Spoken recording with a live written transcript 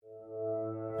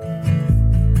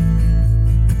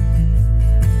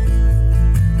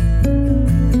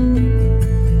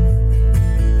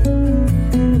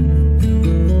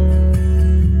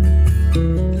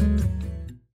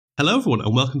Hello everyone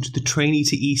and welcome to the Trainee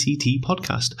to ECT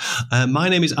podcast. My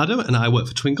name is Adam and I work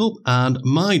for Twinkle, and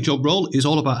my job role is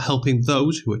all about helping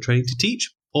those who are training to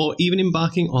teach or even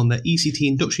embarking on their ECT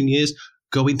induction years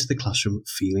go into the classroom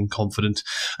feeling confident.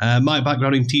 My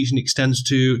background in teaching extends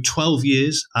to 12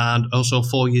 years and also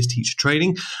 4 years teacher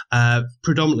training,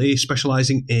 predominantly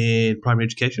specialising in primary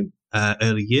education,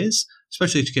 early years,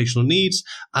 special educational needs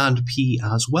and PE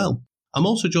as well. I'm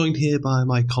also joined here by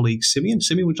my colleague Simeon.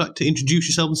 Simeon, would you like to introduce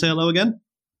yourself and say hello again?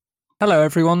 Hello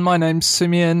everyone, my name's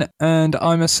Simeon and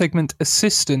I'm a segment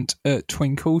assistant at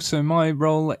Twinkle. So my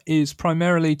role is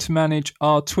primarily to manage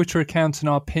our Twitter account and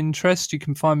our Pinterest. You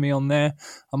can find me on there.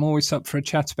 I'm always up for a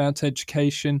chat about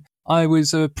education. I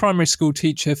was a primary school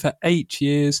teacher for 8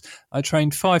 years. I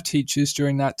trained 5 teachers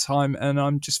during that time, and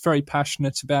I'm just very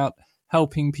passionate about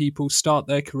helping people start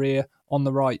their career on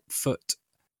the right foot.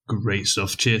 Great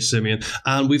stuff. Cheers, Simeon.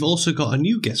 And we've also got a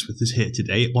new guest with us here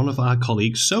today, one of our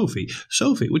colleagues, Sophie.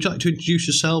 Sophie, would you like to introduce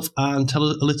yourself and tell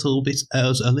us a little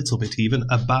bit even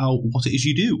about what it is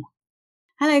you do?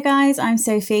 Hello guys, I'm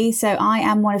Sophie. So I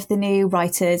am one of the new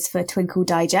writers for Twinkle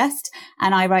Digest,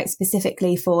 and I write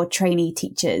specifically for trainee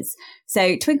teachers.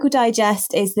 So Twinkle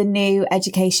Digest is the new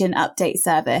education update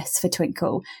service for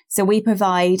Twinkle. So we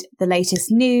provide the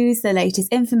latest news, the latest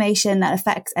information that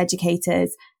affects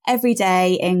educators every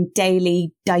day in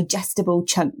daily digestible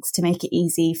chunks to make it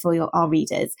easy for our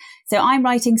readers. So I'm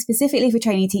writing specifically for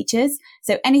trainee teachers.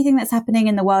 So anything that's happening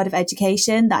in the world of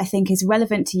education that I think is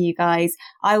relevant to you guys,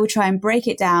 I will try and break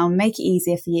it down, make it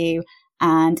easier for you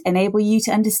and enable you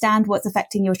to understand what's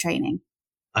affecting your training.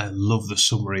 I love the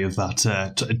summary of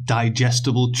that.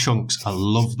 Digestible chunks. I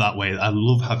love that way. I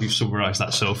love how you've summarised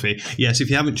that, Sophie. Yes, if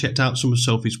you haven't checked out some of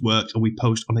Sophie's work, we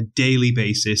post on a daily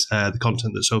basis the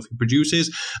content that Sophie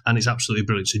produces, and it's absolutely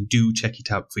brilliant. So do check it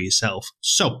out for yourself.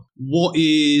 So what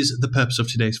is the purpose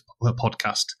of today's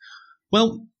podcast?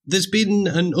 Well, there's been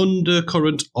an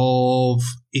undercurrent of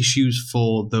issues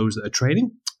for those that are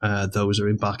training. Those are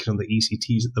embarking on the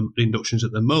ECTs, inductions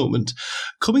at the moment,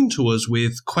 coming to us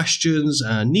with questions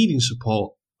and needing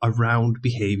support around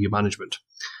behaviour management.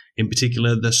 In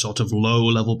particular, the sort of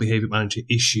low-level behaviour management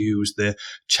issues, they're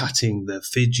chatting, they're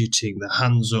fidgeting, their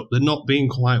hands up, they're not being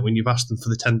quiet when you've asked them for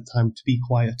the 10th time to be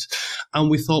quiet.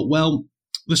 And we thought, well,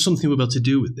 there's something we'll be able to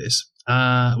do with this.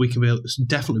 We can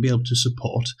definitely be able to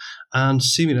support. And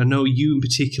Simeon, I know you in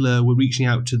particular were reaching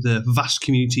out to the vast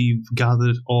community you've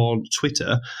gathered on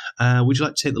Twitter. Would you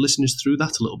like to take the listeners through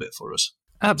that a little bit for us?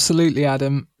 Absolutely,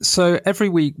 Adam. So every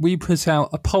week we put out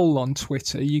a poll on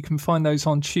Twitter. You can find those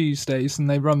on Tuesdays and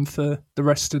they run for the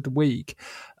rest of the week.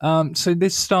 So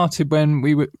this started when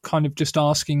we were kind of just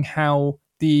asking how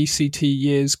the ECT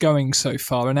year's going so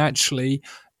far. And actually,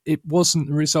 it wasn't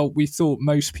the result we thought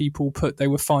most people put. They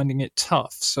were finding it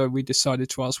tough. So we decided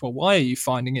to ask, well, why are you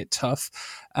finding it tough?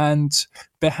 And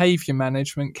behaviour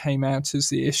management came out as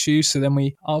the issue. So then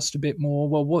we asked a bit more,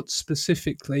 well, what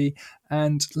specifically?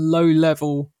 And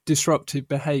low-level disruptive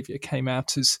behaviour came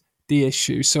out as the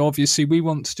issue. So obviously we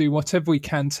want to do whatever we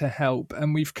can to help.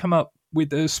 And we've come up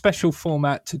with a special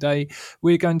format today.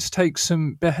 We're going to take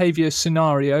some behaviour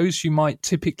scenarios you might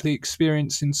typically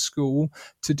experience in school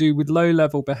to do with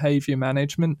low-level behaviour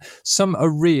management. Some are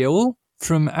real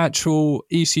from actual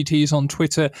ECTs on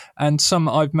Twitter, and some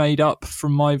I've made up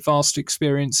from my vast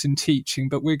experience in teaching,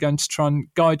 but we're going to try and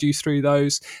guide you through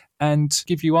those and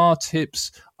give you our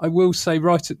tips. I will say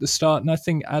right at the start, and I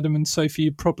think Adam and Sophie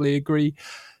you'd probably agree,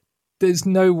 there's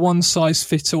no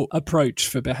one-size-fits-all approach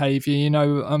for behaviour.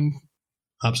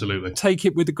 Absolutely. Take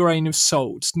it with a grain of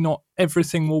salt. Not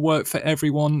everything will work for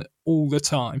everyone all the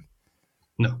time.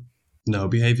 No.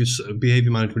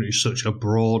 Behaviour management is such a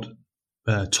broad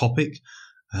topic.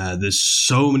 There's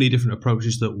so many different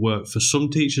approaches that work for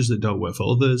some teachers that don't work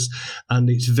for others, and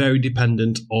it's very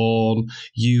dependent on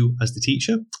you as the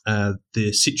teacher,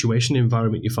 the situation,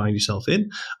 environment you find yourself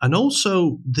in, and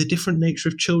also the different nature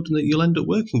of children that you'll end up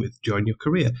working with during your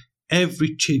career.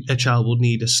 Every child will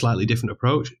need a slightly different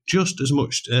approach, just as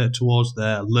much towards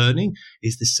their learning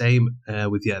is the same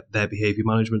with their behaviour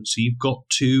management. So you've got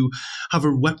to have a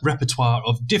repertoire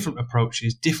of different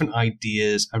approaches, different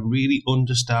ideas, and really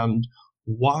understand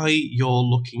why you're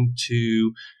looking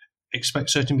to expect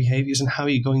certain behaviours and how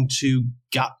you're going to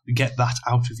get that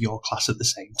out of your class at the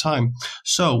same time.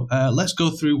 So let's go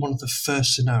through one of the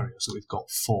first scenarios that we've got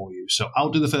for you. So I'll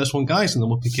do the first one, guys, and then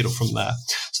we'll pick it up from there.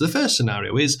 So the first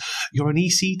scenario is you're an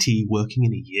ECT working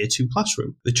in a Year 2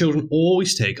 classroom. The children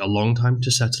always take a long time to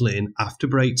settle in after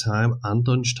break time and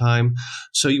lunchtime,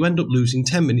 so you end up losing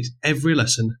 10 minutes every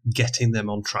lesson getting them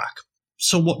on track.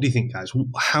 So what do you think, guys?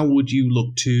 How would you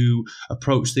look to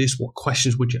approach this? What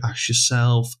questions would you ask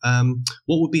yourself?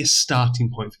 What would be a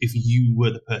starting point if you were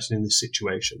the person in this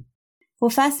situation? Well,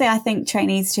 firstly, I think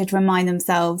trainees should remind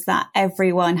themselves that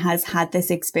everyone has had this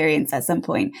experience at some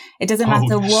point. It doesn't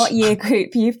matter what year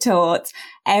group you've taught.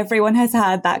 Everyone has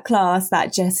had that class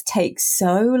that just takes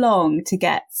so long to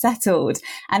get settled.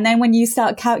 And then when you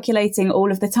start calculating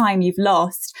all of the time you've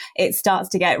lost, it starts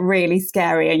to get really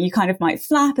scary and you kind of might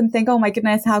flap and think, oh my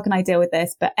goodness, how can I deal with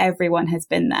this? But everyone has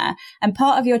been there. And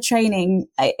part of your training,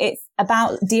 it's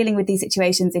about dealing with these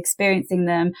situations, experiencing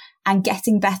them and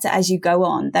getting better as you go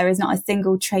on. There is not a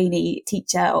single trainee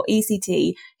teacher or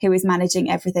ECT who is managing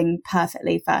everything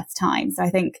perfectly first time. So I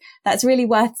think that's really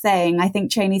worth saying. I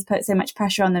think trainees put so much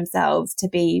pressure on themselves to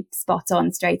be spot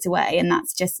on straight away, and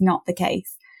that's just not the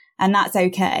case. And that's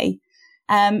okay.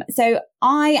 So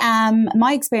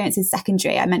my experience is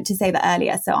secondary. I meant to say that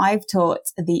earlier. So I've taught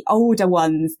the older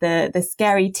ones, the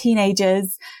scary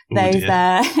teenagers, those,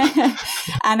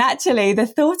 and actually the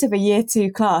thought of a year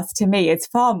 2 class to me is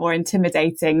far more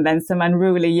intimidating than some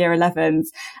unruly year 11s.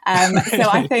 So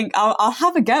I think I'll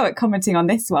have a go at commenting on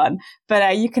this one,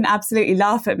 but you can absolutely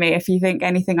laugh at me if you think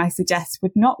anything I suggest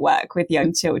would not work with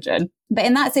young children. But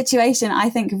in that situation, I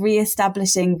think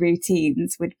re-establishing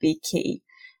routines would be key.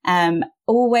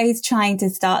 Always trying to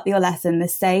start your lesson the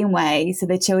same way so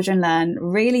the children learn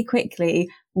really quickly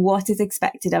what is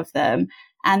expected of them.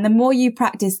 And the more you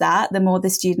practice that, the more the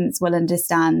students will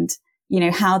understand,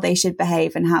 how they should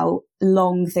behave and how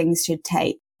long things should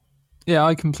take. Yeah,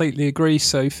 I completely agree,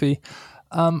 Sophie.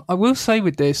 I will say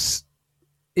with this,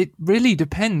 it really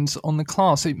depends on the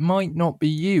class. It might not be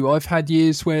you. I've had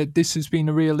years where this has been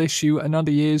a real issue and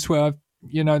other years where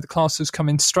the class has come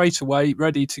in straight away,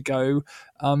 ready to go.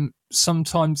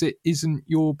 Sometimes it isn't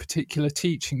your particular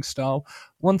teaching style.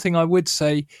 One thing I would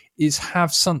say is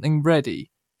have something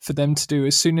ready for them to do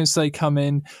as soon as they come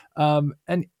in.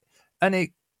 And it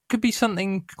could be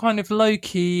something kind of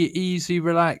low-key, easy,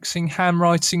 relaxing.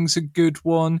 Handwriting's a good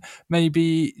one.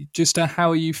 Maybe just a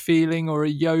how are you feeling or a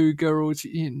yoga or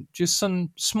just some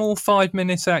small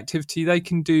 5-minute activity they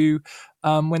can do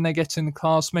when they get in the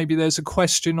class. Maybe there's a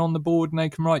question on the board and they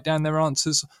can write down their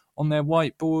answers on their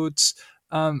whiteboards,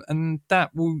 and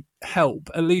that will help.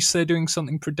 At least they're doing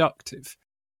something productive.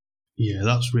 Yeah,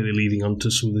 that's really leading on to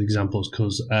some of the examples,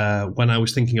 because when I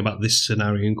was thinking about this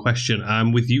scenario in question,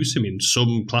 I'm with you, Sim. In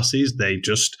some classes, they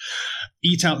just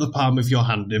eat out the palm of your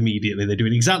hand immediately. They're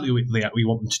doing exactly what you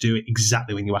want them to do,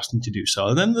 exactly when you ask them to do so.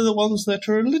 And then they're the ones that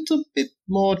are a little bit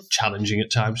more challenging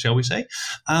at times, shall we say.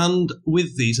 And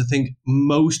with these, I think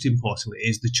most importantly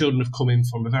is the children have come in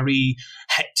from a very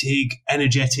hectic,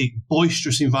 energetic,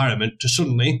 boisterous environment to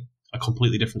suddenly a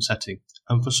completely different setting.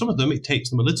 And for some of them, it takes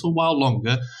them a little while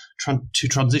longer to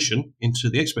transition into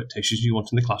the expectations you want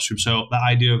in the classroom. So that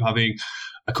idea of having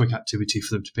a quick activity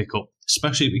for them to pick up,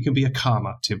 especially if it can be a calm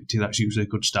activity, that's usually a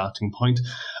good starting point.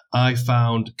 I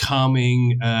found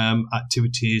calming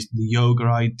activities, the yoga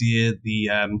idea, the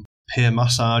peer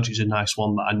massage is a nice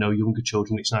one that I know younger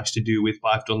children it's nice to do with, but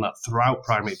I've done that throughout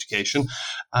primary education.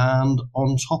 And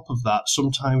on top of that,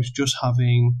 sometimes just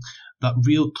having that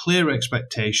real clear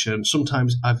expectation.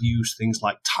 Sometimes I've used things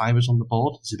like timers on the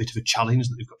board. It's a bit of a challenge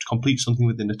that they've got to complete something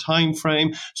within a time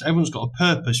frame. So everyone's got a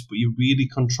purpose, but you're really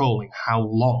controlling how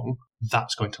long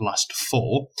that's going to last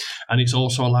for. And it's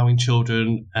also allowing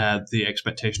children the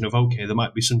expectation of, okay, there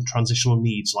might be some transitional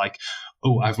needs like,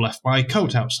 oh, I've left my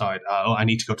coat outside. Oh, I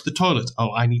need to go to the toilet.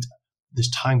 Oh,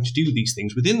 there's time to do these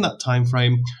things within that time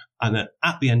frame. And then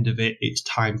at the end of it, it's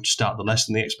time to start the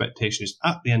lesson. The expectation is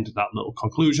at the end of that little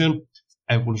conclusion,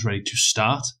 everyone's ready to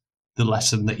start the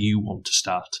lesson that you want to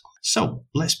start. So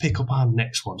let's pick up our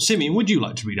next one. Simeon, would you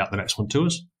like to read out the next one to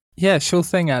us? Yeah, sure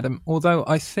thing, Adam. Although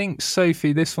I think,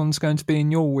 Sophie, this one's going to be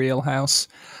in your wheelhouse.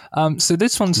 So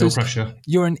this one says, no pressure.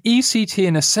 You're an ECT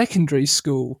in a secondary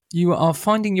school. You are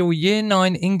finding your Year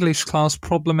 9 English class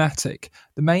problematic.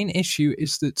 The main issue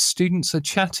is that students are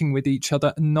chatting with each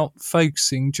other and not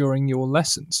focusing during your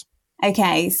lessons.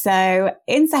 Okay, so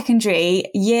in secondary,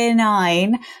 Year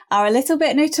 9 are a little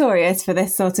bit notorious for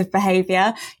this sort of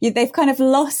behaviour. They've kind of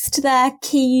lost their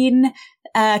keen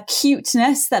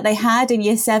cuteness that they had in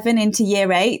Year 7 into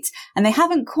Year 8, and they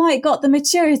haven't quite got the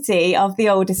maturity of the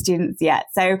older students yet.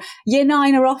 So Year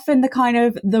 9 are often the kind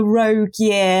of the rogue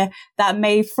year that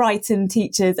may frighten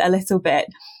teachers a little bit.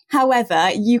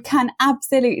 However, you can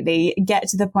absolutely get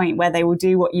to the point where they will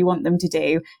do what you want them to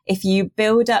do if you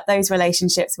build up those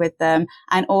relationships with them.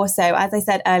 And also, as I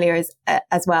said earlier,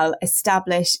 as well,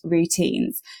 establish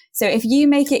routines. So if you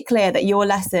make it clear that your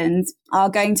lessons are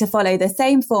going to follow the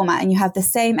same format and you have the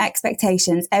same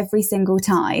expectations every single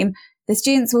time, the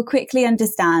students will quickly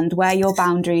understand where your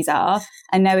boundaries are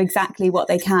and know exactly what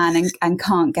they can and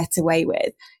can't get away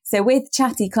with. So with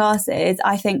chatty classes,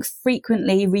 I think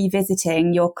frequently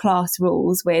revisiting your class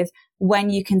rules with when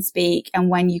you can speak and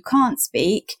when you can't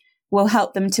speak will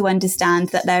help them to understand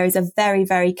that there is a very,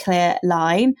 very clear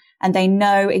line and they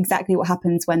know exactly what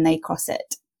happens when they cross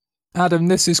it. Adam,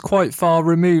 this is quite far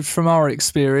removed from our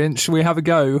experience. Shall we have a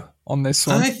go on this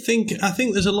one? I think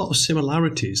there's a lot of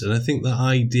similarities, and I think the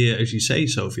idea, as you say,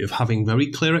 Sophie, of having very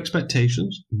clear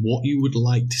expectations, what you would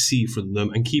like to see from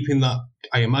them, and keeping that.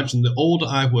 I imagine the older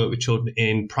I've worked with children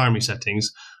in primary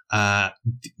settings,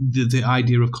 the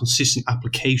idea of consistent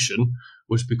application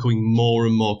was becoming more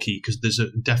and more key, because there's a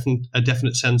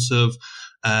definite sense of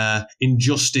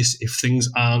injustice if things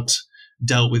aren't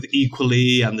dealt with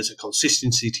equally, and there's a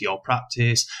consistency to your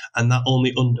practice, and that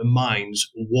only undermines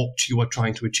what you are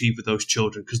trying to achieve with those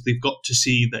children, because they've got to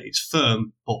see that it's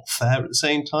firm but fair at the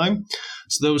same time.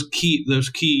 So those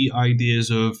key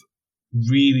ideas of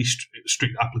really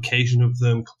strict application of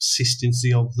them,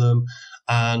 consistency of them,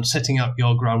 and setting out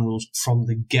your ground rules from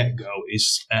the get-go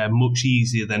is much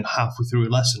easier than halfway through a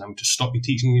lesson having to stop your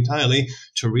teaching entirely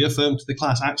to reaffirm to the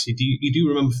class, actually, you do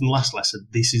remember from the last lesson,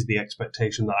 this is the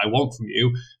expectation that I want from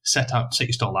you. Set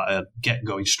your stall out, get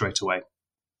going straight away.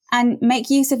 And make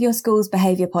use of your school's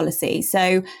behaviour policy.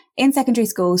 So in secondary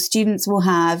school, students will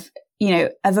have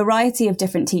a variety of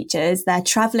different teachers. They're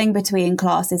traveling between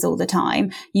classes all the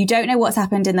time. You don't know what's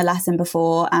happened in the lesson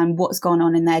before and what's gone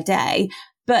on in their day.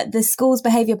 But the school's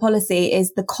behaviour policy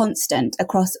is the constant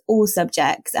across all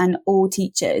subjects and all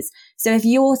teachers. So if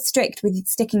you're strict with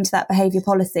sticking to that behaviour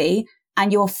policy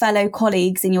and your fellow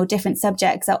colleagues in your different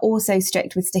subjects are also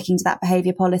strict with sticking to that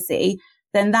behaviour policy,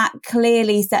 then that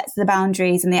clearly sets the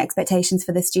boundaries and the expectations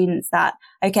for the students that,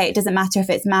 okay, it doesn't matter if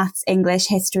it's maths, English,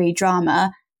 history,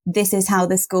 drama, this is how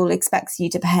the school expects you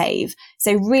to behave.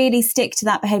 So really stick to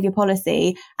that behaviour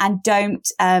policy and don't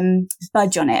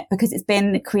budge on it, because it's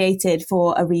been created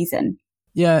for a reason.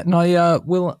 Yeah, and I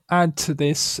will add to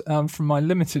this from my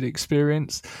limited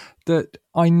experience that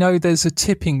I know there's a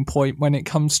tipping point when it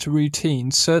comes to routine.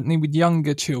 Certainly with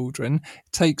younger children,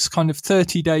 it takes kind of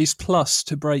 30 days plus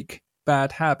to break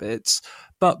bad habits.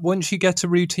 But once you get a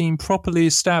routine properly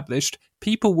established,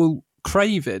 people will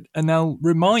crave it and they'll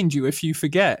remind you if you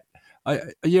forget.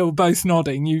 You're both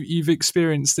nodding, you've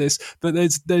experienced this, but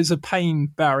there's a pain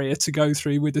barrier to go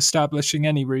through with establishing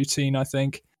any routine, I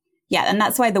think. Yeah, and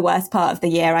that's why the worst part of the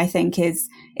year, I think, is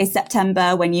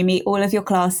September, when you meet all of your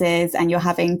classes and you're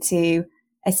having to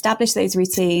establish those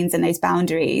routines and those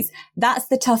boundaries. That's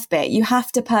the tough bit. You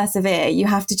have to persevere. You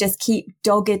have to just keep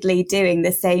doggedly doing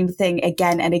the same thing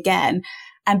again and again.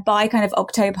 And by kind of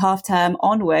October half term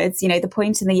onwards, the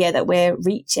point in the year that we're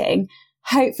reaching,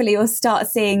 hopefully you'll start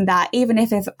seeing that even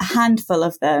if a handful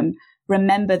of them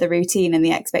remember the routine and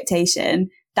the expectation,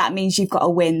 that means you've got a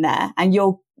win there. And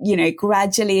you'll,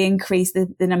 gradually increase the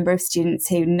number of students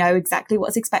who know exactly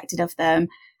what's expected of them.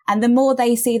 And the more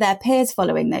they see their peers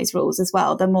following those rules as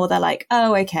well, the more they're like,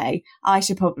 oh, okay, I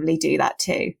should probably do that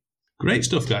too. Great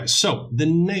stuff, guys. So the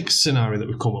next scenario that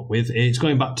we've come up with is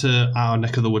going back to our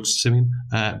neck of the woods, Simeon,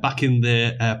 back in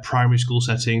the primary school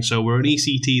setting. So we're an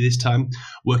ECT this time,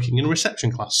 working in a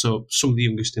reception class. So some of the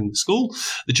youngest in the school.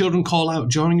 The children call out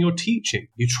during your teaching.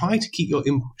 You try to keep your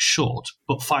input short,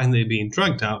 but find they're being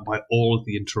dragged out by all of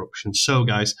the interruptions. So,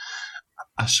 guys,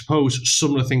 I suppose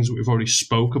some of the things that we've already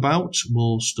spoke about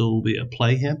will still be at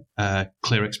play here.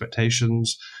 Clear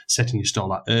expectations, setting your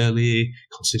stall out early,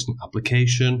 consistent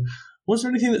application. Was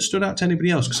there anything that stood out to anybody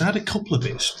else? Because I had a couple of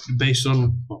bits based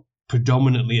on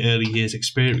predominantly early years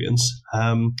experience.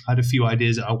 I had a few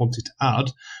ideas that I wanted to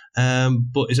add.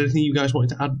 But is there anything you guys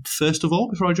wanted to add first of all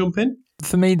before I jump in?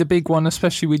 For me, the big one,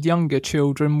 especially with younger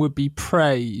children, would be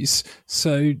praise.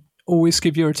 So always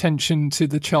give your attention to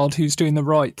the child who's doing the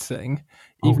right thing,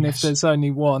 even if there's only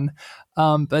one.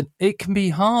 But it can be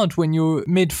hard when you're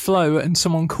mid-flow and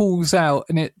someone calls out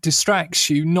and it distracts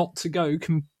you not to go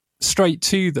straight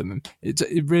to them.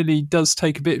 It really does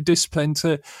take a bit of discipline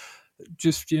to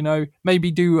just,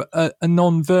 maybe do a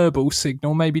non-verbal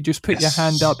signal, maybe just put your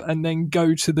hand up and then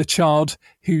go to the child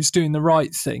who's doing the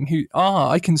right thing,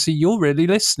 I can see you're really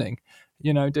listening,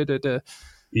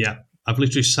 Yeah. I've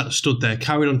literally stood there,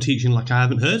 carried on teaching like I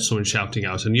haven't heard someone shouting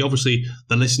out. And obviously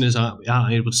the listeners aren't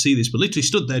able to see this, but literally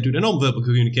stood there doing a non-verbal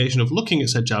communication of looking at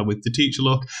said child with the teacher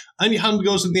look, and your hand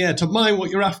goes in the air to mind what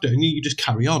you're after, and you just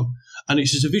carry on. And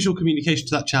it's just a visual communication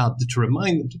to that child to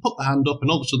remind them to put the hand up,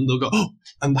 and all of a sudden they'll go, oh,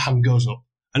 and the hand goes up.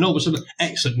 And all of a sudden,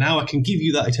 excellent, now I can give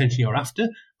you that attention you're after,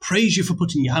 praise you for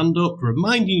putting your hand up,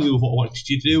 reminding you of what I wanted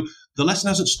you to do. The lesson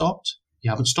hasn't stopped. You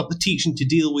haven't stopped the teaching to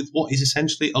deal with what is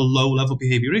essentially a low-level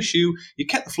behaviour issue. You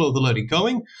kept the flow of the learning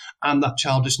going, and that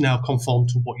child is now conformed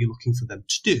to what you're looking for them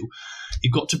to do.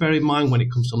 You've got to bear in mind when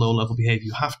it comes to low-level behaviour,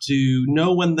 you have to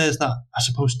know when there's that, I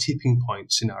suppose, tipping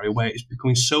point scenario where it's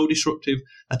becoming so disruptive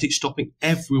that it's stopping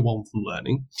everyone from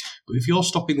learning. But if you're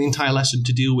stopping the entire lesson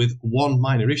to deal with one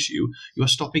minor issue, you are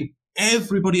stopping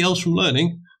everybody else from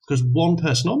learning because one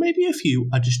person, or maybe a few,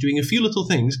 are just doing a few little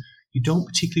things you don't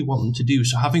particularly want them to do.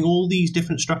 So having all these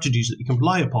different strategies that you can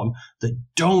rely upon that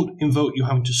don't invoke you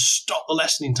having to stop the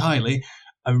lesson entirely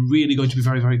are really going to be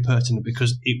very, very pertinent,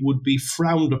 because it would be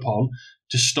frowned upon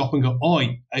to stop and go,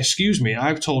 "Oi, excuse me,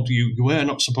 I've told you you were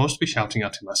not supposed to be shouting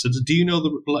at in lessons. Do you know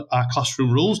our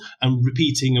classroom rules?" And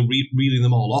repeating and reeling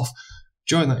them all off.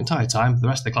 During that entire time, the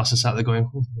rest of the class is sat there going,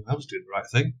 "I was doing the right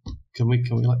thing. Can we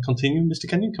continue, Mr.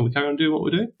 Kenyon? Can we carry on doing what we're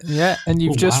doing?" Yeah, and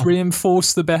you've just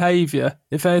reinforced the behaviour.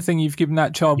 If anything, you've given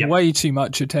that child way too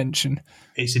much attention.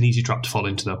 It's an easy trap to fall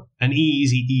into, though. An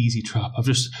easy, easy trap. I've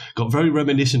just got very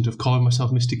reminiscent of calling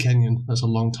myself Mr. Kenyon. That's a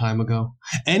long time ago.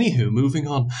 Anywho, moving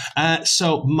on.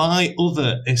 So my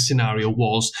other scenario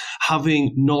was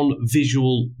having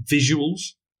non-visual visuals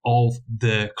of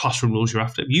the classroom rules you're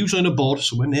after, usually on a board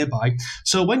somewhere nearby.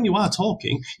 So when you are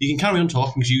talking, you can carry on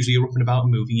talking because usually you're up and about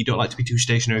and moving. You don't like to be too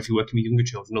stationary if you're working with younger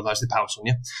children, otherwise they pounce on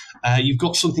you. You've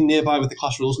got something nearby with the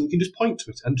class rules and you can just point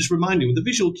to it and just remind you with a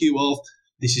visual cue of,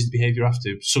 this is the behaviour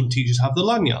after. Some teachers have the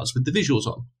lanyards with the visuals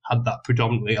on. Had that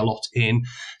predominantly a lot in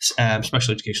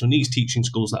special educational needs teaching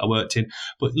schools that I worked in,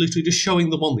 but literally just showing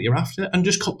the one that you're after and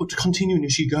just continuing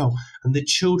as you go. And the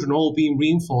children all being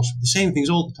reinforced with the same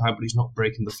things all the time, but it's not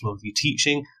breaking the flow of your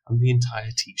teaching and the entire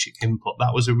teaching input.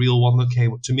 That was a real one that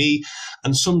came up to me.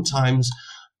 And sometimes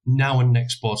now and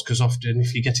next boards, because often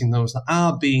if you're getting those that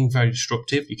are being very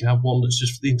disruptive, you can have one that's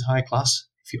just for the entire class.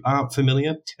 If you aren't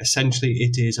familiar, essentially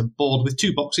it is a board with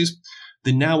two boxes.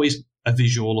 The now is a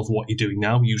visual of what you're doing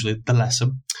now, usually the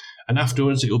lesson, and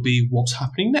afterwards it will be what's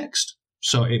happening next.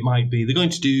 So it might be they're going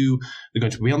to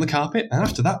be on the carpet, and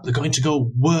after that they're going to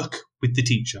go work with the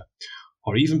teacher.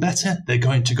 Or even better, they're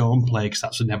going to go and play, because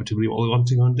that's inevitably what we want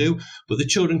to go and do. But the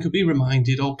children could be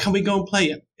reminded, "Oh, can we go and play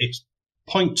it?" It's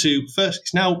point to, first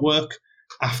it's now work,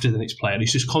 after then it's play. And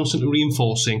it's just constantly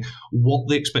reinforcing what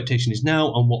the expectation is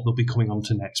now and what they'll be coming on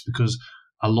to next, because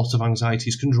a lot of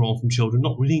anxieties can draw from children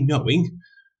not really knowing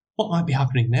what might be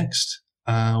happening next,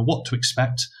 what to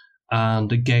expect.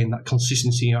 And again, that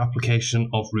consistency in application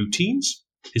of routines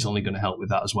is only going to help with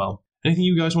that as well. Anything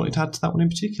you guys wanted to add to that one in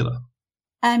particular?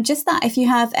 Just that if you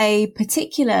have a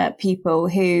particular pupil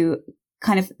who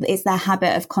kind of it's their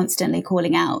habit of constantly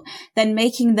calling out, then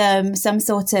making them some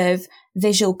sort of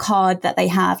visual card that they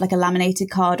have, like a laminated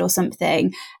card or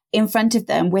something, in front of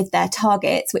them with their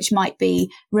targets, which might be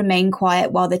remain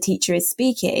quiet while the teacher is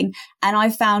speaking. And I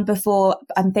found before,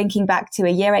 I'm thinking back to a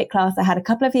year 8 class I had a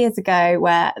couple of years ago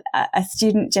where a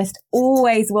student just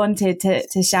always wanted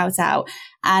to shout out.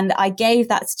 And I gave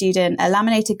that student a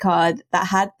laminated card that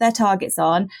had their targets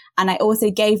on. And I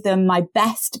also gave them my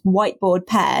best whiteboard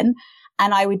pen.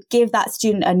 And I would give that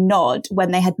student a nod when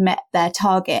they had met their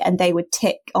target, and they would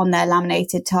tick on their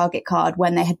laminated target card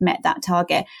when they had met that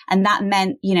target. And that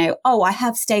meant, oh, I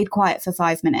have stayed quiet for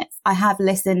 5 minutes. I have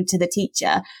listened to the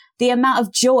teacher. The amount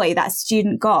of joy that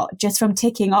student got just from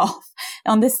ticking off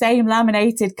on the same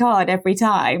laminated card every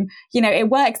time. It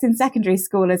works in secondary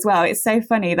school as well. It's so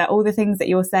funny that all the things that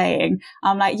you're saying,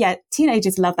 I'm like, yeah,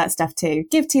 teenagers love that stuff too.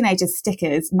 Give teenagers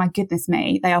stickers. My goodness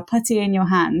me, they are putty in your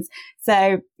hands.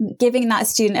 So giving that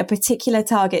student a particular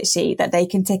target sheet that they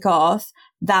can tick off,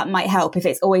 that might help if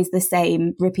it's always the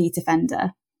same repeat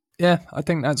offender. Yeah, I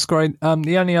think that's great.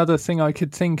 The only other thing I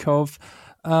could think of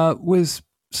was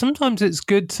sometimes it's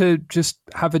good to just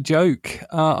have a joke.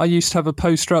 I used to have a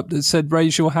poster up that said,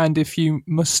 "Raise your hand if you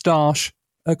moustache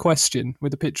a question,"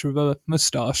 with a picture of a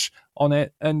moustache on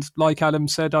it. And like Adam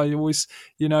said, I always,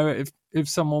 if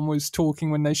someone was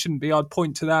talking when they shouldn't be, I'd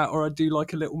point to that, or I'd do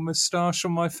like a little moustache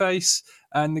on my face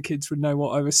and the kids would know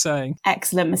what I was saying.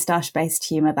 Excellent moustache-based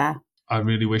humour there. I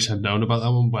really wish I'd known about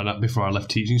that one before I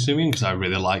left teaching swimming, because I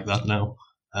really like that now.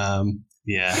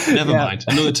 Never mind.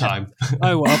 Another time.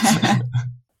 Oh, well.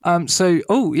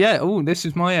 This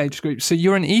is my age group. So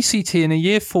you're an ECT in a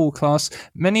year 4 class.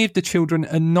 Many of the children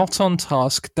are not on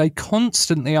task. They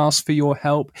constantly ask for your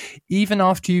help, even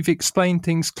after you've explained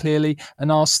things clearly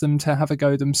and asked them to have a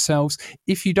go themselves.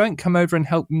 If you don't come over and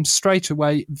help them straight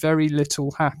away, very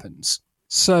little happens.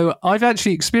 So I've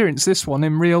actually experienced this one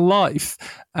in real life.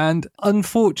 And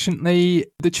unfortunately,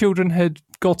 the children had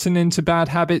gotten into bad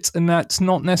habits, and that's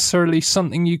not necessarily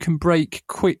something you can break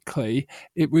quickly.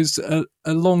 It was a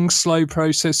long, slow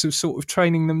process of sort of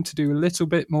training them to do a little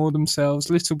bit more themselves.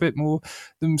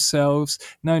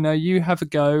 No, you have a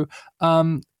go.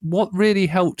 What really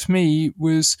helped me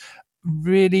was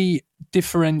really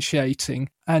differentiating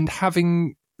and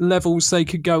having levels they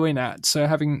could go in at. So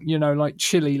having, like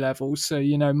chili levels. So,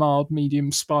 mild,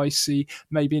 medium, spicy,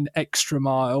 maybe an extra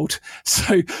mild.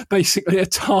 So basically a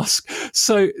task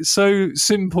so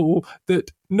simple that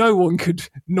no one could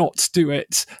not do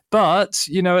it. But,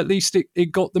 at least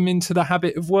it got them into the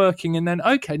habit of working. And then,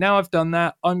 okay, now I've done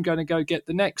that, I'm going to go get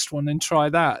the next one and try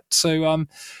that. So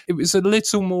it was a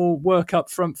little more work up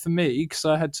front for me because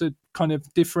I had to kind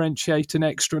of differentiate an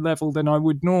extra level than I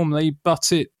would normally,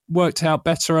 but it worked out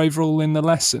better overall in the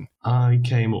lesson. I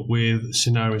came up with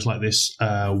scenarios like this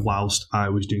whilst I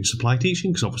was doing supply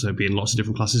teaching, because obviously I'd be in lots of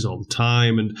different classes all the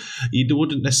time, and you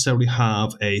wouldn't necessarily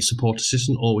have a support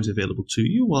assistant always available to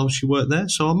you whilst you work there.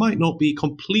 So I might not be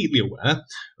completely aware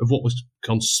of what was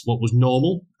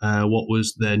normal, what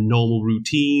was their normal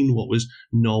routine, what was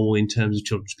normal in terms of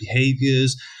children's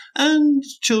behaviours, and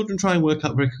children try and work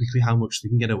out very quickly how much they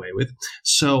can get away with.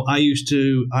 So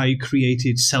I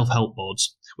created self-help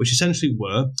boards, which essentially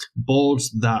were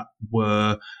boards that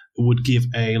would give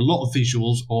a lot of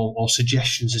visuals or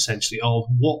suggestions, essentially, of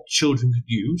what children could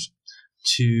use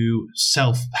to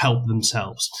self-help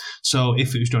themselves. So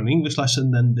if it was during an English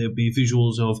lesson, then there'd be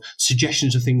visuals of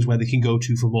suggestions of things where they can go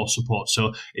to for more support.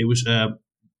 So it was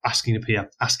asking a peer,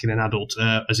 asking an adult,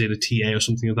 as in a TA or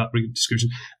something of that description,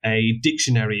 a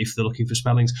dictionary if they're looking for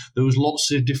spellings. There was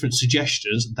lots of different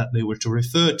suggestions that they were to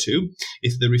refer to.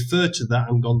 If they referred to that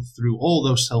and gone through all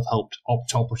those self-help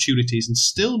opportunities and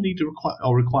still needed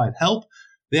required help,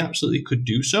 they absolutely could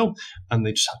do so, and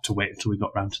they just had to wait until we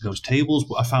got round to those tables.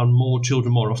 But I found more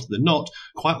children, more often than not,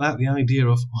 quite like the idea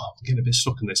of, I'm getting a bit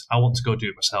stuck in this, I want to go do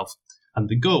it myself. And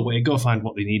they go away, go find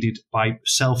what they needed by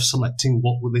self-selecting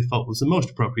what they thought was the most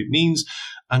appropriate means,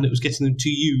 and it was getting them to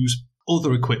use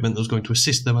other equipment that was going to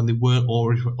assist them, and they weren't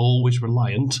always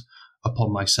reliant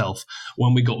upon myself.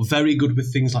 When we got very good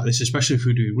with things like this, especially if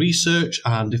we were doing research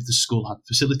and if the school had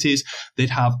facilities,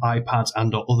 they'd have iPads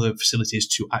and or other facilities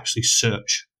to actually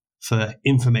search for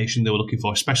information they were looking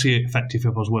for, especially effective if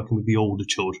I was working with the older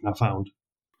children, I found.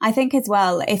 I think as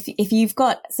well, if you've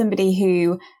got somebody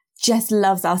who just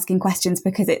loves asking questions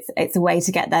because it's a way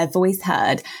to get their voice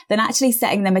heard, then actually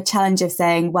setting them a challenge of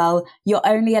saying, well, you're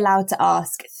only allowed to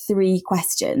ask 3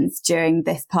 questions during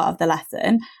this part of the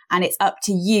lesson, and it's up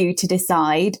to you to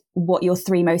decide what your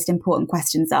 3 most important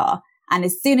questions are. And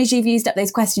as soon as you've used up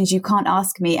those questions, you can't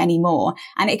ask me anymore.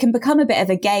 And it can become a bit of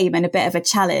a game and a bit of a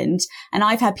challenge. And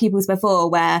I've had pupils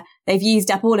before where they've used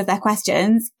up all of their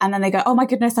questions and then they go, oh my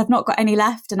goodness, I've not got any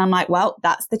left. And I'm like, well,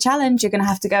 that's the challenge. You're going to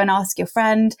have to go and ask your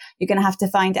friend. You're going to have to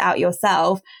find it out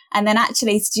yourself. And then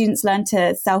actually students learn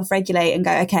to self-regulate and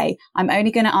go, okay, I'm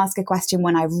only going to ask a question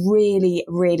when I really,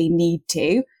 really need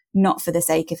to, not for the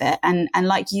sake of it. And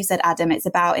like you said, Adam, it's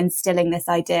about instilling this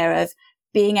idea of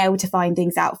being able to find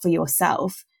things out for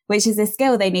yourself, which is a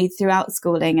skill they need throughout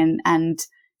schooling. And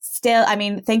still, I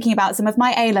mean, thinking about some of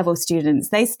my A-level students,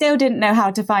 they still didn't know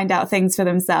how to find out things for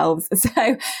themselves.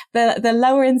 So the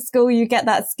lower in school you get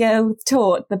that skill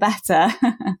taught, the better.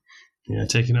 Yeah,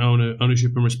 taking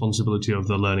ownership and responsibility of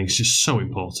the learning is just so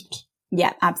important.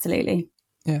 Yeah, absolutely.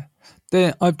 Yeah.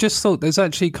 I've just thought there's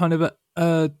actually kind of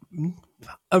a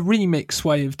remix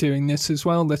way of doing this as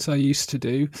well that I used to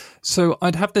do. So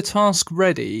I'd have the task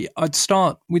ready. I'd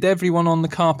start with everyone on the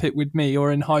carpet with me,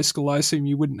 or in high school, I assume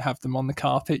you wouldn't have them on the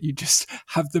carpet. You just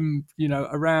have them,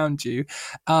 around you.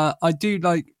 I do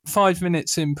like 5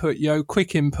 minutes input,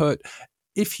 quick input.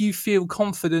 If you feel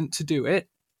confident to do it,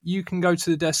 you can go to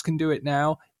the desk and do it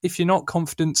now. If you're not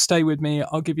confident, stay with me.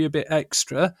 I'll give you a bit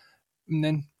extra. And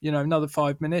then, another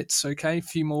 5 minutes, okay, a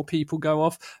few more people go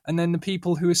off. And then the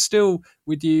people who are still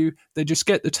with you, they just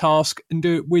get the task and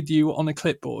do it with you on a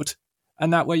clipboard.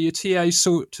 And that way your TA is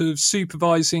sort of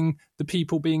supervising the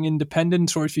people being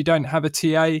independent. Or if you don't have a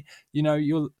TA,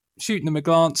 you're shooting them a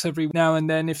glance every now and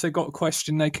then. If they've got a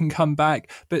question, they can come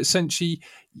back. But essentially,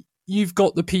 you've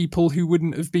got the people who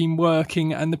wouldn't have been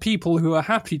working, and the people who are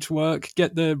happy to work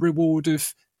get the reward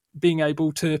of being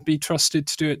able to be trusted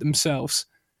to do it themselves.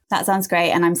 That sounds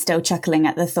great. And I'm still chuckling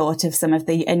at the thought of some of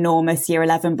the enormous Year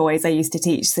 11 boys I used to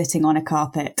teach sitting on a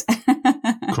carpet.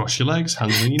 Cross your legs,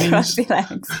 hands on your knees. Cross your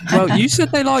legs. Well, you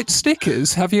said they liked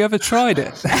stickers. Have you ever tried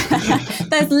it?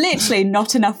 There's literally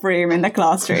not enough room in the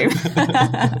classroom.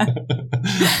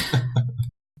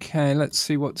 Okay, let's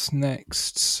see what's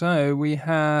next. So we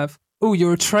have oh,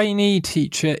 you're a trainee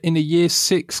teacher in a year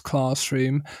 6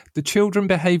 classroom. The children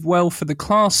behave well for the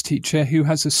class teacher who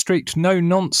has a strict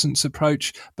no-nonsense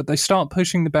approach, but they start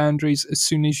pushing the boundaries as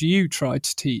soon as you try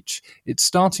to teach. It's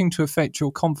starting to affect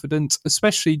your confidence,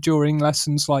 especially during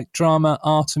lessons like drama,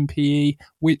 art and PE,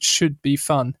 which should be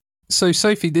fun. So,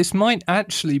 Sophie, this might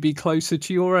actually be closer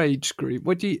to your age group.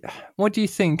 What do you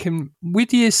think? And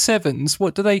with year 7s,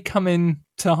 what do they come in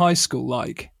to high school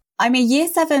like? I mean, year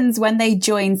 7s, when they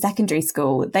join secondary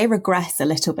school, they regress a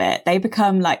little bit. They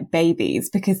become like babies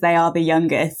because they are the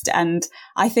youngest. And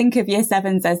I think of year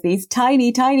 7s as these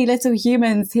tiny, tiny little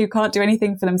humans who can't do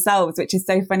anything for themselves, which is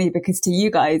so funny because to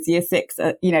you guys, year 6,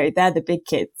 they're the big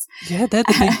kids. Yeah, they're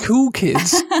the big cool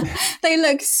kids. They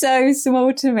look so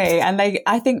small to me. And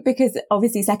I think because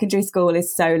obviously secondary school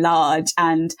is so large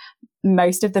and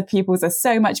most of the pupils are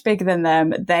so much bigger than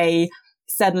them, they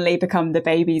suddenly become the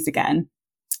babies again.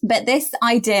 But this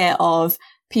idea of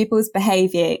pupils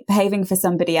behaving for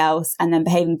somebody else and then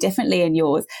behaving differently in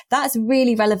yours, that's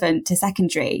really relevant to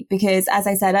secondary because, as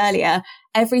I said earlier,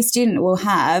 every student will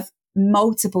have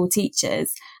multiple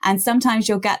teachers. And sometimes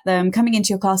you'll get them coming into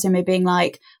your classroom and being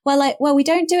like, well, we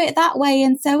don't do it that way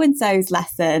in so-and-so's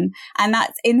lesson. And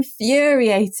that's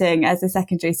infuriating as a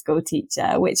secondary school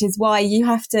teacher, which is why you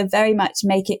have to very much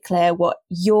make it clear what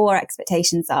your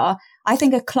expectations are. I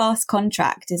think a class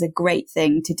contract is a great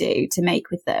thing to do, to make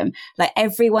with them. Like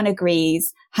everyone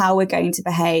agrees how we're going to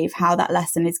behave, how that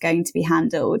lesson is going to be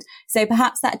handled. So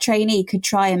perhaps that trainee could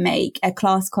try and make a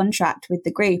class contract with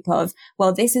the group of,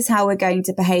 well, this is how we're going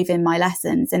to behave in my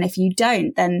lessons. And if you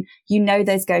don't, then you know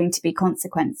there's going to be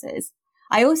consequences.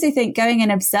 I also think going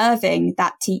and observing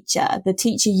that teacher, the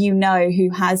teacher you know who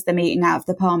has them eaten out of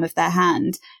the palm of their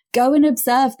hand, go and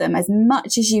observe them as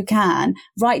much as you can.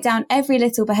 Write down every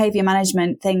little behavior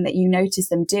management thing that you notice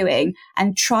them doing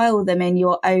and trial them in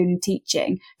your own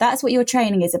teaching. That's what your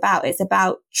training is about. It's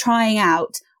about trying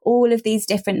out all of these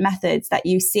different methods that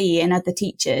you see in other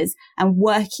teachers and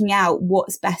working out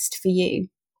what's best for you.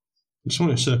 I just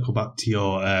want to circle back to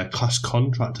your class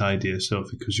contract idea,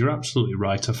 Sophie, because you're absolutely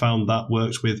right. I found that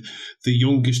works with the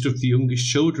youngest of the youngest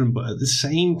children, but at the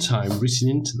same time, written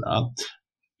into that,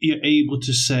 you're able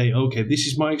to say, okay, this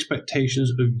is my expectations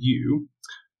of you,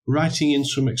 writing in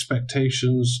some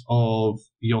expectations of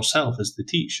yourself as the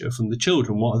teacher from the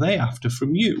children. What are they after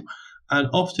from you? And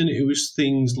often it was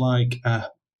things like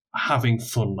having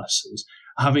fun lessons,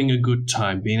 having a good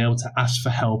time, being able to ask for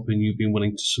help and you being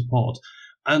willing to support.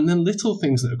 And then little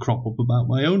things that crop up about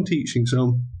my own teaching.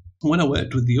 So when I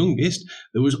worked with the youngest,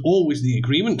 there was always the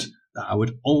agreement that I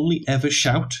would only ever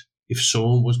shout if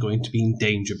someone was going to be in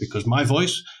danger, because my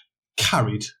voice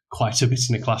carried quite a bit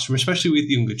in a classroom, especially with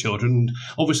younger children. And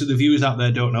obviously the viewers out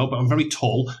there don't know, but I'm very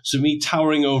tall, so me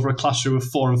towering over a classroom of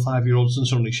 4 and 5-year-olds and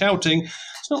suddenly shouting,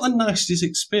 it's not the nicest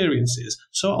experiences.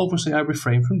 So obviously I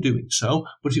refrained from doing so,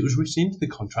 but it was written into the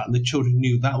contract and the children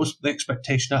knew that was the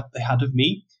expectation that they had of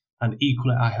me. And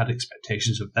equally, I had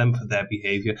expectations of them for their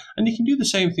behaviour. And you can do the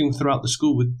same thing throughout the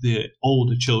school with the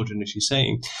older children, as you're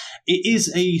saying. It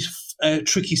is a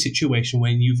tricky situation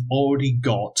when you've already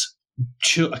got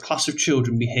a class of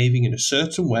children behaving in a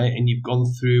certain way and you've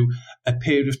gone through a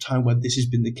period of time where this has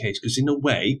been the case. Because in a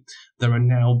way, there are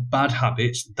now bad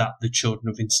habits that the children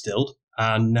have instilled.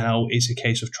 And now it's a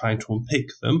case of trying to unpick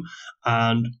them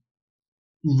and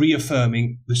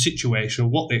reaffirming the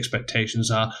situation, what the expectations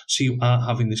are, so you aren't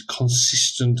having this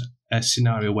consistent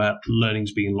scenario where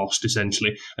learning's being lost,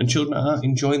 essentially, and children aren't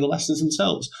enjoying the lessons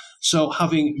themselves. So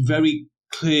having very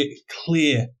clear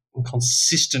and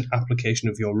consistent application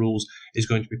of your rules is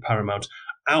going to be paramount.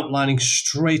 Outlining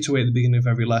straight away at the beginning of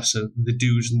every lesson the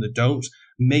do's and the don'ts,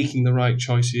 making the right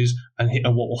choices, and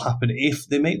what will happen if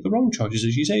they make the wrong choices,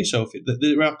 as you say, Sophie, that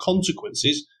there are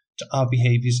consequences to our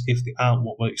behaviours if they aren't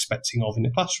what we're expecting of in the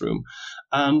classroom.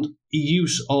 And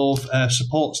use of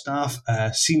support staff,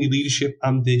 senior leadership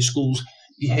and the school's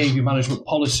behaviour management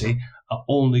policy are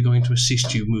only going to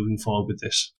assist you moving forward with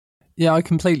this. Yeah, I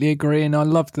completely agree, and I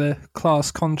love the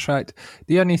class contract.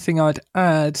 The only thing I'd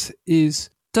add is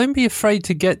don't be afraid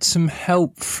to get some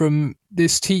help from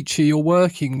this teacher you're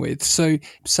working with. So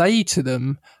say to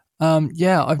them,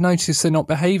 I've noticed they're not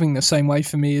behaving the same way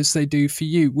for me as they do for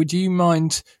you. Would you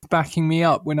mind backing me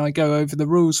up when I go over the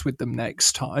rules with them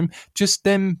next time? Just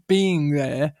them being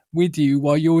there with you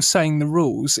while you're saying the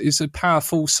rules is a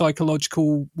powerful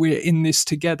psychological we're in this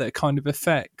together kind of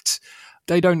effect.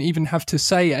 They don't even have to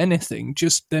say anything,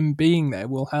 just them being there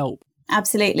will help.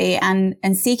 Absolutely. And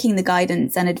seeking the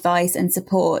guidance and advice and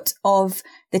support of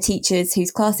the teachers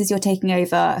whose classes you're taking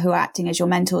over, who are acting as your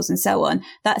mentors and so on.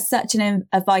 That's such a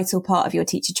vital part of your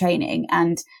teacher training.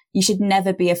 And you should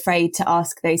never be afraid to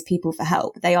ask those people for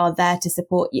help. They are there to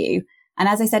support you. And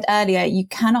as I said earlier, you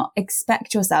cannot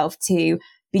expect yourself to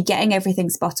be getting everything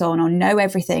spot on or know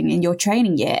everything in your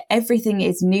training year. Everything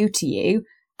is new to you.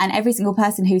 And every single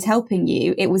person who's helping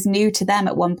you, it was new to them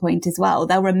at one point as well.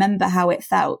 They'll remember how it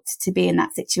felt to be in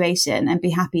that situation and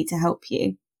be happy to help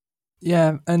you.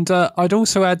 Yeah, and I'd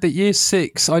also add that year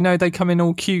 6, I know they come in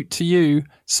all cute to you,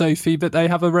 Sophie, but they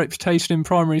have a reputation in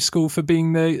primary school for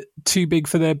being the too big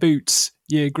for their boots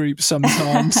year group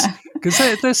sometimes. Because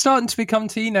they're starting to become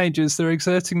teenagers. They're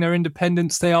exerting their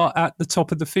independence. They are at the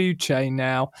top of the food chain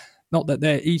now. Not that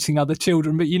they're eating other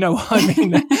children, but you know what I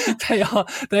mean.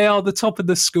 They are the top of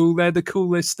the school. They're the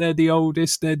coolest. They're the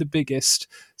oldest. They're the biggest.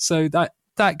 So that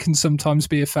can sometimes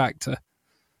be a factor.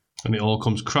 And it all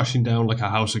comes crashing down like a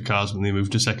house of cards when they move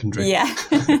to secondary. Yeah.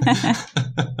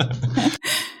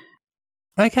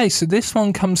 Okay, so this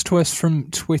one comes to us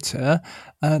from Twitter.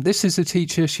 This is a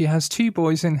teacher. She has 2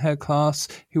 boys in her class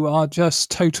who are just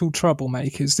total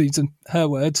troublemakers. These are her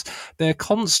words. They're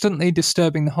constantly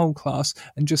disturbing the whole class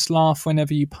and just laugh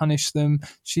whenever you punish them.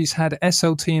 She's had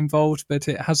SLT involved, but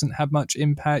it hasn't had much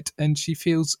impact, and she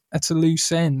feels at a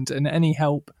loose end, and any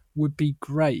help would be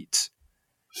great.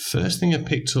 First thing I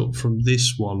picked up from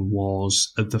this one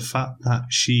was the fact that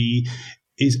she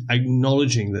is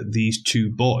acknowledging that these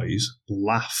 2 boys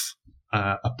laugh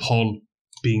upon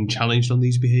being challenged on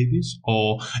these behaviours,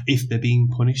 or if they're being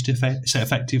punished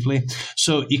effectively.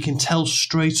 So you can tell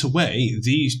straight away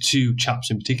these 2 chaps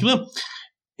in particular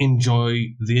enjoy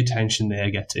the attention they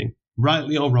are getting.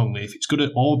 Rightly or wrongly, if it's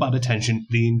good or bad attention,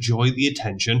 they enjoy the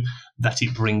attention that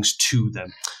it brings to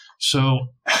them. So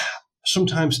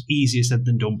sometimes easier said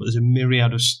than done, but there's a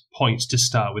myriad of points to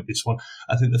start with this one.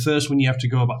 I think the first one you have to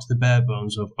go back to the bare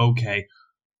bones of, okay,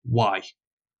 why?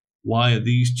 Why are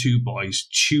these 2 boys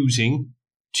choosing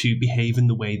to behave in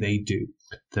the way they do?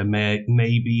 There may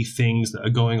be things that are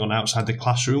going on outside the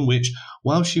classroom, which,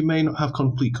 whilst you may not have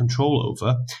complete control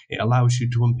over, it allows you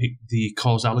to unpick the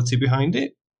causality behind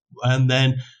it, and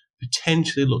then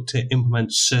potentially look to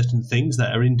implement certain things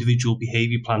that are individual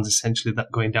behaviour plans, essentially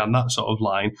that going down that sort of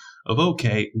line of,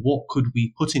 okay, what could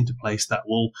we put into place that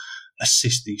will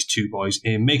assist these 2 boys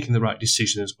in making the right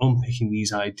decisions, unpicking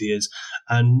these ideas,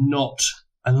 and not,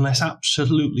 unless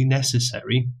absolutely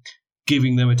necessary,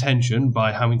 giving them attention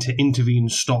by having to intervene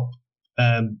and stop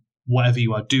whatever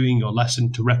you are doing or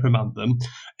lesson to reprimand them,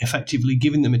 effectively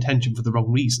giving them attention for the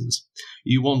wrong reasons.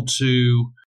 You want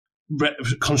to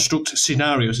construct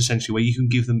scenarios essentially where you can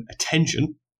give them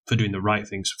attention for doing the right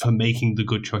things, for making the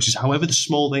good choices, however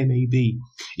small they may be.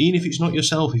 Even if it's not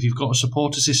yourself, if you've got a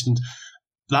support assistant,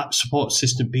 that support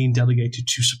assistant being delegated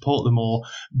to support them or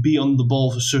be on the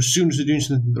ball, so as soon as they're doing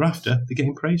something they're after, they're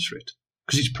getting praise for it.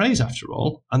 Because it's praise after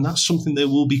all, and that's something they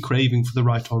will be craving for the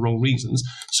right or wrong reasons.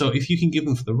 So if you can give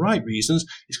them for the right reasons,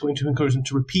 it's going to encourage them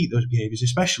to repeat those behaviours,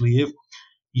 especially if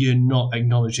you're not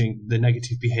acknowledging the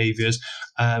negative behaviours.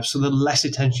 So the less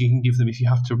attention you can give them if you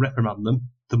have to reprimand them,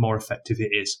 the more effective it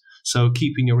is. So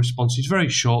keeping your responses very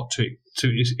short to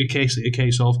a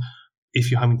case of, if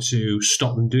you're having to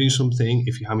stop them doing something,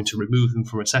 if you're having to remove them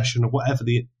from a session or whatever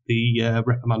the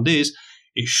reprimand is,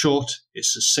 it's short,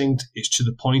 it's succinct, it's to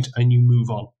the point, and you move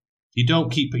on. You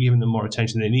don't keep giving them more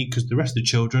attention than they need, because the rest of the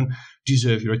children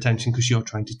deserve your attention because you're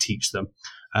trying to teach them.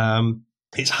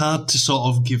 It's hard to sort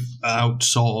of give out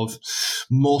sort of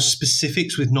more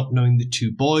specifics with not knowing the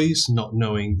 2 boys, not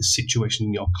knowing the situation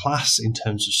in your class in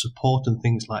terms of support and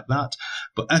things like that.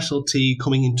 But SLT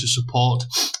coming into support,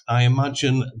 I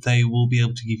imagine they will be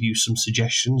able to give you some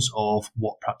suggestions of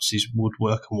what practices would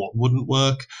work and what wouldn't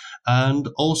work. And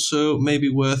also maybe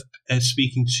worth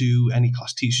speaking to any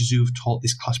class teachers who have taught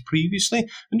this class previously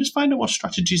and just find out what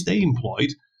strategies they employed,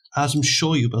 as I'm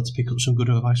sure you'll be able to pick up some good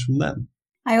advice from them.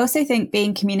 I also think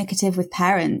being communicative with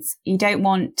parents, you don't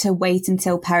want to wait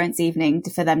until parents' evening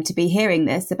for them to be hearing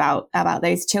this about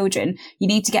those children. You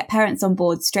need to get parents on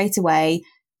board straight away,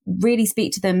 really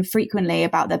speak to them frequently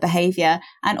about their behaviour,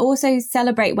 and also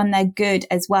celebrate when they're good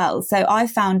as well. So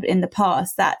I've found in the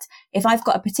past that if I've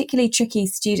got a particularly tricky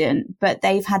student, but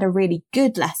they've had a really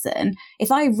good lesson,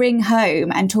 if I ring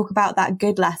home and talk about that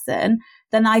good lesson,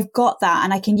 then I've got that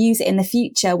and I can use it in the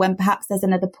future when perhaps there's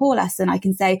another poor lesson. I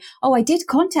can say, oh, I did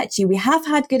contact you. We have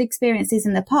had good experiences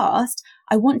in the past.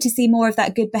 I want to see more of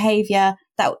that good behaviour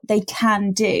that they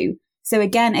can do. So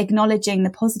again, acknowledging the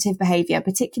positive behaviour,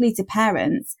 particularly to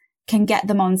parents, can get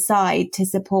them on side to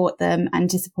support them and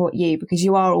to support you, because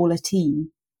you are all a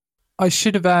team. I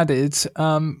should have added,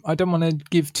 I don't want to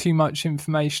give too much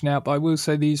information out, but I will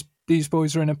say these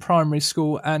boys are in a primary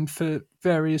school, and for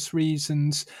various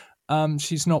reasons,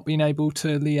 she's not been able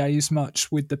to liaise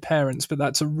much with the parents. But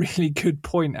that's a really good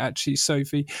point, actually,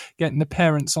 Sophie. Getting the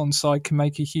parents on side can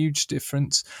make a huge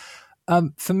difference.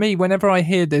 For me, whenever I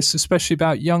hear this, especially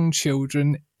about young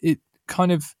children, it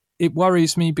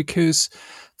worries me, because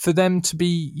for them to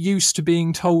be used to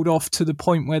being told off to the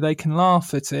point where they can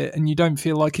laugh at it and you don't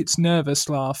feel like it's nervous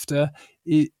laughter,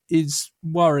 it is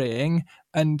worrying.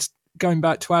 And going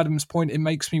back to Adam's point, it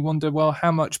makes me wonder, well,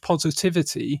 how much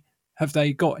positivity have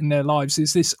they got in their lives?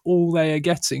 Is this all they are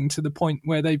getting to the point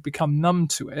where they've become numb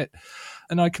to it?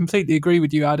 And I completely agree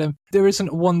with you, Adam. There isn't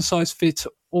a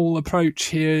one-size-fits-all approach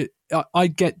here.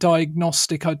 I'd get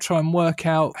diagnostic. I'd try and work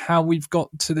out how we've got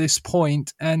to this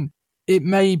point. And it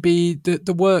may be that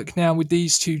the work now with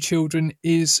these two children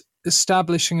is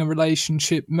establishing a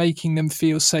relationship, making them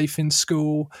feel safe in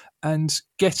school, and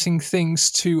getting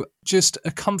things to just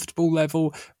a comfortable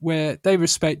level where they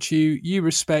respect you, you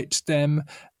respect them,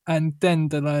 and then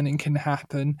the learning can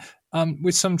happen.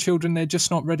 With some children, they're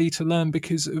just not ready to learn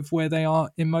because of where they are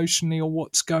emotionally or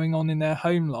what's going on in their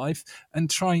home life, and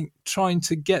trying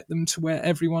to get them to where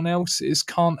everyone else is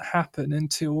can't happen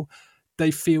until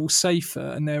they feel safer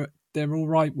and they're all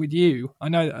right with you. I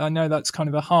know that's kind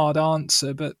of a hard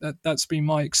answer, but that's been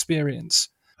my experience.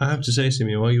 I have to say,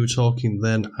 Simeon, while you were talking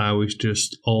then, I was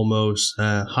just almost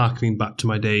harkening back to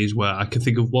my days where I can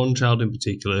think of one child in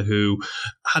particular who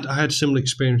I had similar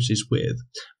experiences with,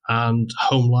 and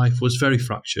home life was very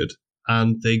fractured.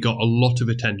 And they got a lot of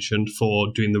attention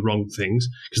for doing the wrong things,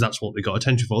 because that's what they got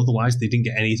attention for. Otherwise, they didn't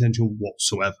get any attention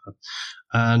whatsoever.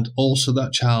 And also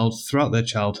that child, throughout their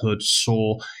childhood,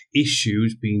 saw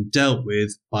issues being dealt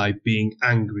with by being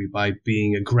angry, by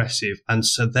being aggressive, and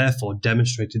so therefore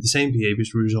demonstrated the same behaviours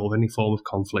to resolve any form of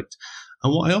conflict.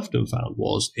 And what I often found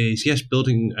is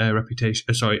building a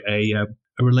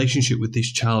relationship with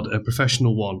this child, a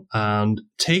professional one, and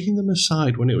taking them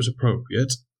aside when it was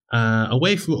appropriate,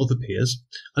 away from other peers,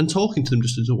 and talking to them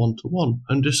just as a one-to-one,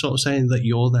 and just sort of saying that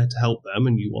you're there to help them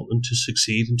and you want them to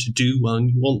succeed and to do well and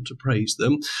you want to praise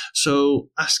them. So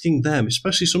asking them,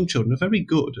 especially some children, are very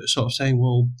good at sort of saying,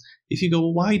 well, if you go,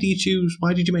 well, why did you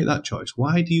make that choice?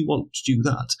 Why do you want to do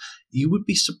that? You would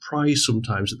be surprised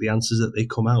sometimes at the answers that they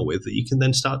come out with that you can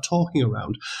then start talking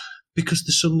around, because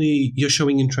you're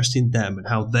showing interest in them and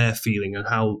how they're feeling and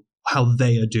how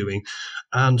they are doing.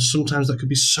 And sometimes that could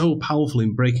be so powerful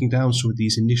in breaking down some of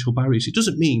these initial barriers. It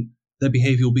doesn't mean their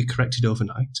behaviour will be corrected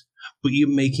overnight, but you're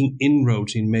making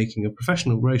inroads in making a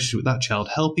professional relationship with that child,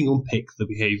 helping unpick the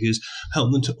behaviours,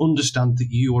 helping them to understand that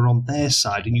you are on their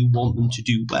side and you want them to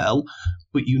do well,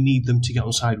 but you need them to get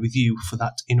on side with you for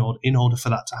that in order for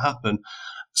that to happen.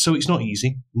 So it's not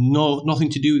easy. Nothing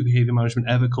to do with behaviour management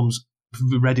ever comes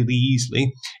readily,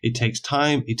 easily. It takes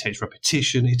time, it takes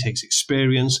repetition, it takes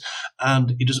experience,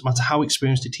 and it doesn't matter how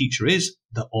experienced a teacher is,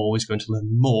 they're always going to learn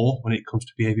more when it comes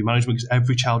to behaviour management, because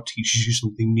every child teaches you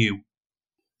something new.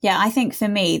 Yeah, I think for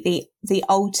me, the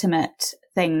ultimate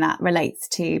thing that relates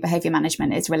to behaviour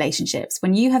management is relationships.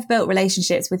 When you have built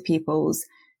relationships with pupils,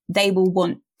 they will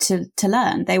want to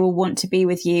learn. They will want to be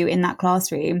with you in that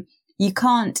classroom. You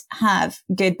can't have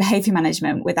good behaviour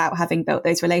management without having built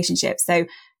those relationships. So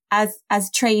as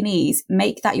trainees,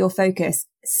 make that your focus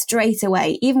straight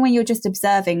away. Even when you're just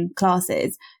observing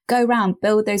classes, go around,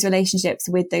 build those relationships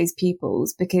with those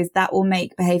pupils, because that will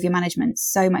make behaviour management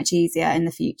so much easier in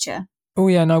the future. Oh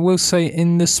yeah, and I will say,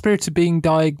 in the spirit of being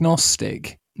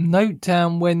diagnostic, note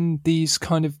down when these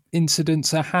kind of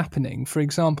incidents are happening. For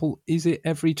example, is it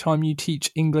every time you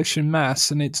teach English and maths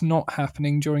and it's not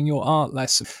happening during your art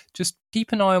lesson? Just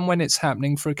keep an eye on when it's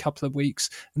happening for a couple of weeks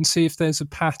and see if there's a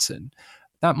pattern.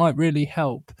 That might really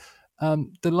help.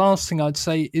 The last thing I'd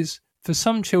say is, for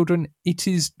some children, it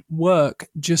is work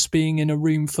just being in a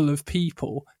room full of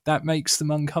people that makes them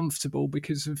uncomfortable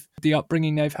because of the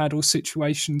upbringing they've had or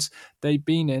situations they've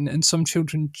been in. And some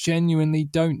children genuinely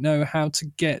don't know how to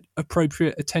get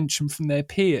appropriate attention from their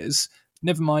peers,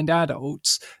 never mind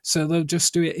adults. So they'll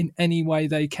just do it in any way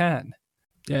they can.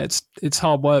 Yeah, it's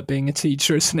hard work being a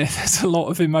teacher, isn't it? There's a lot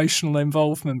of emotional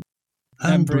involvement.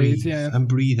 And breathe, and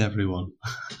breathe, everyone.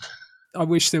 I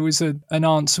wish there was an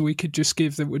answer we could just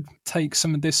give that would take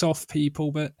some of this off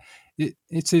people, but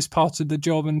it is part of the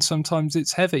job, and sometimes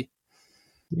it's heavy.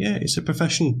 Yeah, it's a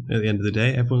profession at the end of the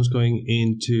day. Everyone's going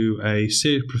into a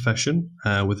serious profession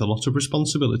with a lot of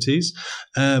responsibilities,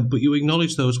 but you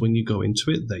acknowledge those when you go into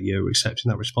it, that you're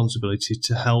accepting that responsibility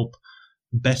to help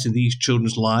better these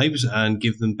children's lives and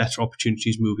give them better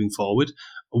opportunities moving forward.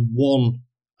 One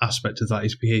aspect of that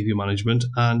is behaviour management,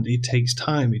 and it takes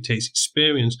time, it takes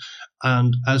experience,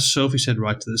 and as Sophie said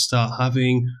right at the start,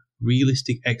 having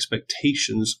realistic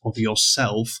expectations of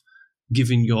yourself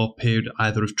given your period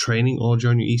either of training or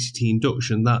during your ECT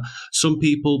induction, that some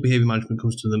people, behaviour management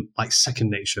comes to them like second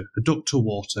nature, a duck to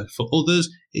water. For others,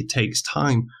 it takes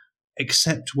time.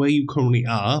 Accept where you currently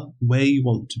are, where you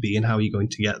want to be, and how you're going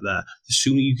to get there. The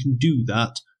sooner you can do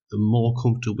that, the more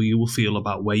comfortable you will feel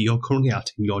about where you're currently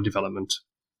at in your development.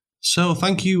 So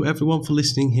thank you everyone for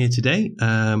listening here today.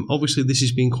 Obviously this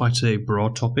has been quite a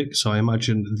broad topic, so I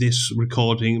imagine this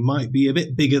recording might be a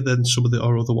bit bigger than some of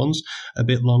our other ones, a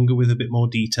bit longer with a bit more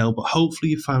detail, but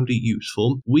hopefully you found it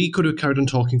useful. We could have carried on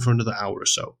talking for another hour or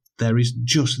so. There is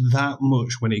just that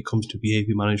much when it comes to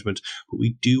behaviour management, but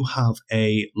we do have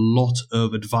a lot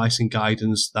of advice and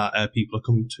guidance that people are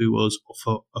coming to us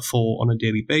for on a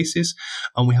daily basis,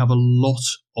 and we have a lot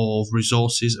of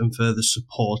resources and further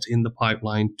support in the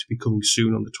pipeline to be coming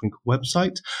soon on the Twinkle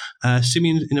website.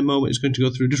 Simeon in a moment is going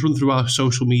to run through our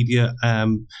social media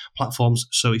platforms,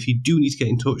 so if you do need to get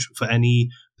in touch for any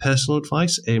personal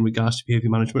advice in regards to behaviour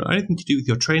management or anything to do with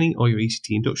your training or your ECT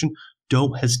induction,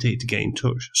 don't hesitate to get in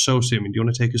touch. So, Simeon, do you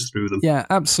want to take us through them? Yeah,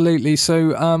 absolutely.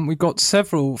 So we've got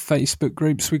several Facebook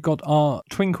groups. We've got our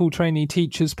Twinkle Trainee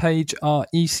Teachers page, our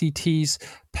ECTs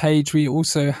page. We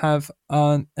also have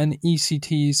an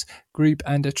ECTs group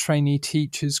and a Trainee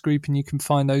Teachers group, and you can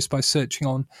find those by searching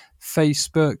on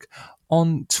Facebook.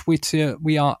 On Twitter,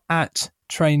 we are at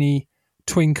Trainee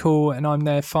Twinkle, and I'm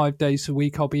there 5 days a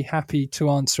week. I'll be happy to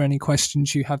answer any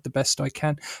questions you have the best I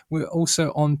can. We're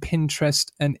also on Pinterest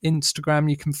and Instagram.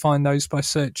 You can find those by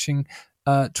searching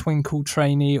Twinkle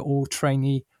Trainee or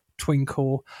Trainee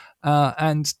Twinkle.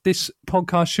 And this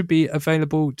podcast should be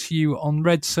available to you on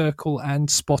Red Circle and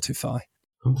Spotify.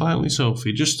 And finally,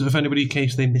 Sophie, just if anybody, in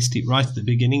case they missed it right at the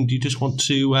beginning, do you just want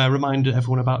to remind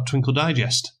everyone about Twinkle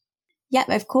Digest? Yep,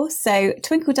 of course. So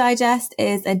Twinkle Digest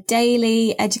is a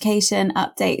daily education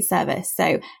update service.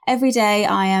 So every day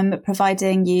I am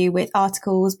providing you with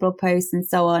articles, blog posts, and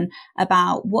so on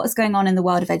about what's going on in the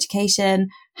world of education,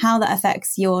 how that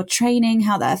affects your training,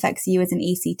 how that affects you as an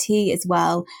ECT as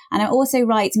well. And I also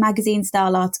write magazine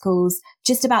style articles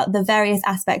just about the various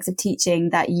aspects of teaching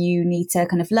that you need to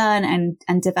kind of learn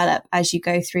and develop as you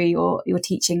go through your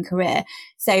teaching career.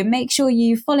 So make sure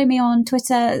you follow me on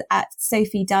Twitter at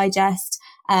Sophie Digest.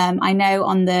 I know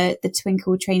on the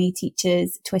Twinkle Trainee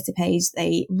Teachers Twitter page,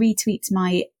 they retweet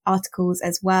my articles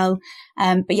as well.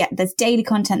 But yeah, there's daily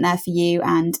content there for you,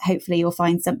 and hopefully you'll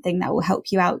find something that will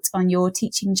help you out on your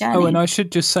teaching journey. Oh, and I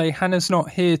should just say, Hannah's not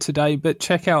here today, but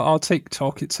check out our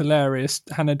TikTok. It's hilarious.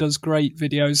 Hannah does great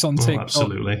videos on TikTok.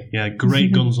 Absolutely. Yeah,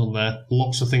 great guns on there.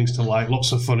 Lots of things to like,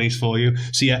 lots of funnies for you.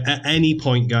 So yeah, at any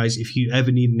point, guys, if you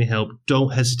ever need any help,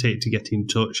 don't hesitate to get in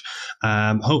touch.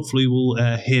 Hopefully we'll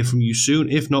hear from you soon.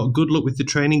 If not, good luck with the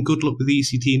training, good luck with the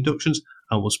ECT inductions,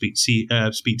 and we'll speak to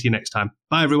you next time.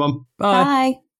 Bye, everyone. Bye. Bye.